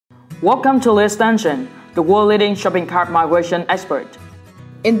Welcome to LitExtension, the world-leading shopping cart migration expert.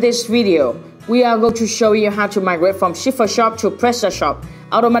 In this video, we are going to show you how to migrate from Shift4Shop to PrestaShop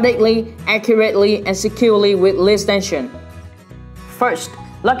automatically, accurately, and securely with LitExtension. First,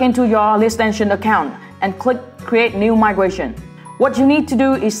 log into your LitExtension account and click Create New Migration. What you need to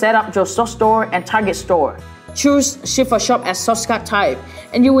do is set up your source store and target store. Choose Shift4Shop as source cart type,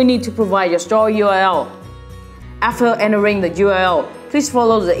 and you will need to provide your store URL. After entering the URL, please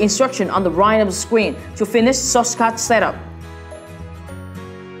follow the instruction on the right of the screen to finish source cart setup.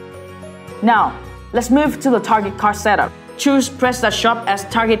 Now, let's move to the target cart setup. Choose PrestaShop as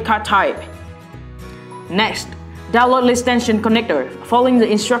target cart type. Next, download LitExtension connector following the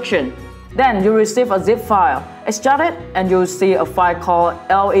instruction. Then you'll receive a zip file. Extract it and you'll see a file called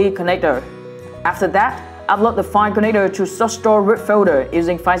LE connector. After that, upload the file connector to source store root folder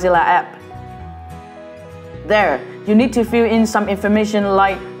using FileZilla app. There, you need to fill in some information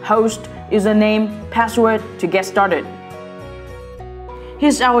like host, username, password to get started.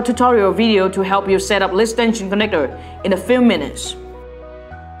 Here's our tutorial video to help you set up LitExtension connector in a few minutes.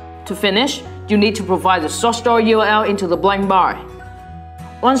 To finish, you need to provide the source store URL into the blank bar.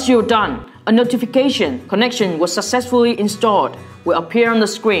 Once you're done, a notification connection was successfully installed will appear on the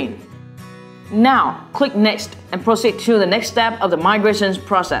screen. Now, click Next and proceed to the next step of the migration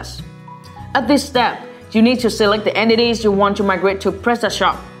process. At this step, you need to select the entities you want to migrate to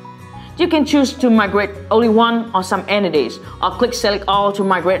PrestaShop. You can choose to migrate only one or some entities, or click Select All to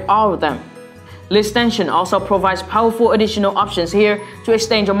migrate all of them. LitExtension also provides powerful additional options here to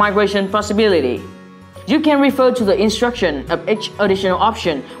extend your migration possibility. You can refer to the instruction of each additional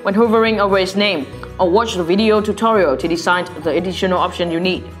option when hovering over its name, or watch the video tutorial to decide the additional option you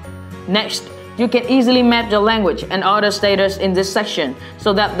need. Next, you can easily map your language and order status in this section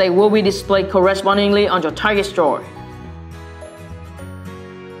so that they will be displayed correspondingly on your target store.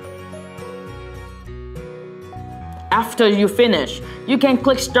 After you finish, you can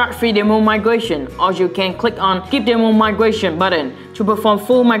click Start Free Demo Migration, or you can click on Skip Demo Migration button to perform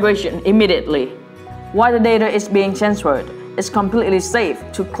full migration immediately. While the data is being transferred, it's completely safe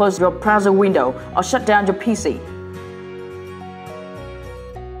to close your browser window or shut down your PC.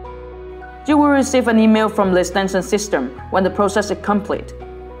 You will receive an email from the LitExtension system when the process is complete.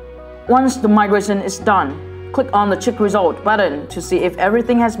 Once the migration is done, click on the Check Result button to see if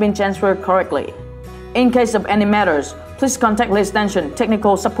everything has been transferred correctly. In case of any matters, please contact LitExtension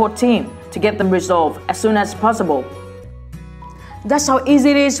technical support team to get them resolved as soon as possible. That's how easy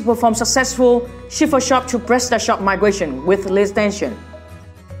it is to perform successful Shift4Shop to PrestaShop migration with LitExtension.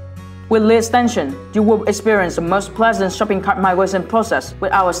 With LitExtension, you will experience the most pleasant shopping cart migration process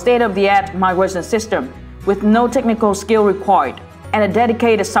with our state-of-the-art migration system, with no technical skill required, and a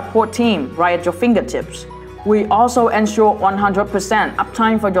dedicated support team right at your fingertips. We also ensure 100%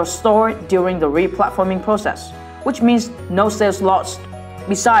 uptime for your store during the re-platforming process, which means no sales lost.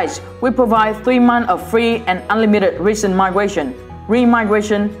 Besides, we provide 3 months of free and unlimited recent migration,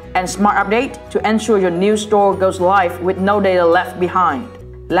 re-migration, and smart update to ensure your new store goes live with no data left behind.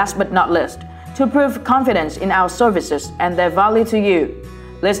 Last but not least, to prove confidence in our services and their value to you,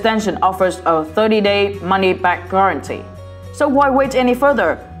 LitExtension offers a 30-day money-back guarantee. So why wait any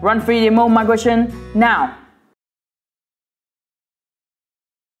further? Run free demo migration now!